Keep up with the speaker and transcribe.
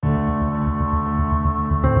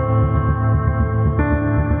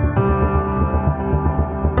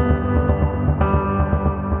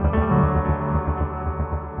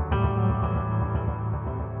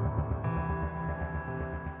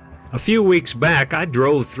few weeks back, I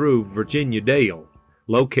drove through Virginia Dale,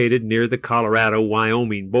 located near the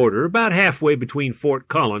Colorado-Wyoming border, about halfway between Fort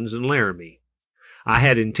Collins and Laramie. I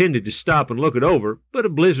had intended to stop and look it over, but a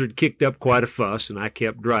blizzard kicked up quite a fuss, and I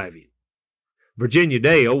kept driving. Virginia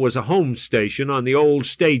Dale was a home station on the old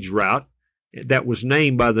stage route that was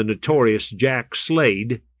named by the notorious Jack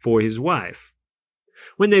Slade for his wife.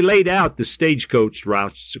 When they laid out the stagecoach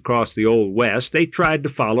routes across the Old West, they tried to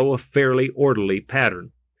follow a fairly orderly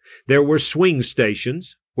pattern. There were swing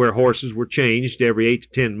stations, where horses were changed every 8 to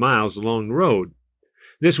 10 miles along the road.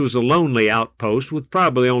 This was a lonely outpost with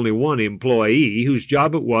probably only one employee, whose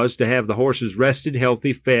job it was to have the horses rested,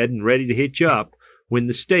 healthy, fed, and ready to hitch up when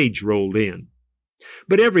the stage rolled in.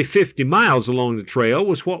 But every 50 miles along the trail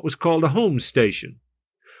was what was called a home station.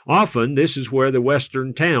 Often this is where the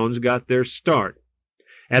western towns got their start.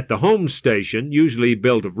 At the home station, usually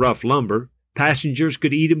built of rough lumber, passengers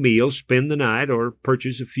could eat a meal, spend the night, or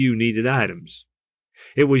purchase a few needed items.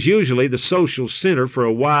 It was usually the social center for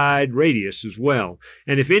a wide radius as well,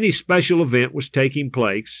 and if any special event was taking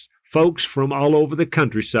place, folks from all over the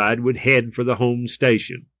countryside would head for the home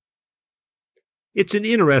station. It's an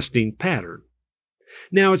interesting pattern.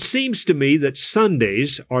 Now, it seems to me that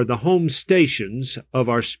Sundays are the home stations of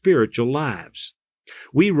our spiritual lives.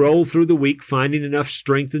 We roll through the week finding enough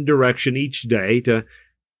strength and direction each day to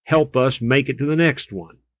help us make it to the next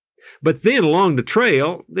one. But then along the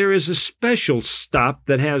trail, there is a special stop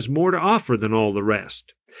that has more to offer than all the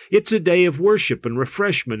rest. It's a day of worship and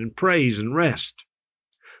refreshment and praise and rest.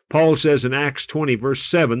 Paul says in Acts 20, verse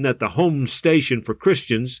 7, that the home station for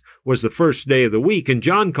Christians was the first day of the week, and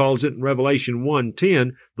John calls it in Revelation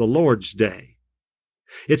 1:10 the Lord's Day.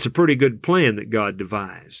 It's a pretty good plan that God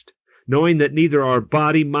devised. Knowing that neither our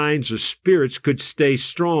body, minds, or spirits could stay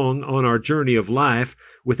strong on our journey of life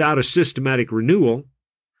without a systematic renewal,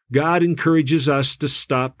 God encourages us to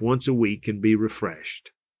stop once a week and be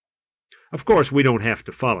refreshed. Of course, we don't have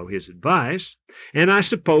to follow his advice, and I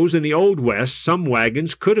suppose in the Old West some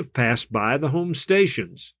wagons could have passed by the home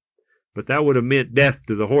stations, but that would have meant death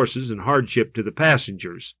to the horses and hardship to the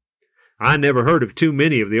passengers. I never heard of too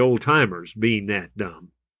many of the old-timers being that dumb.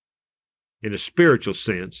 In a spiritual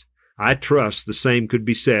sense, I trust the same could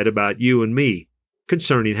be said about you and me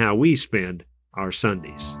concerning how we spend our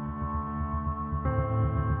Sundays.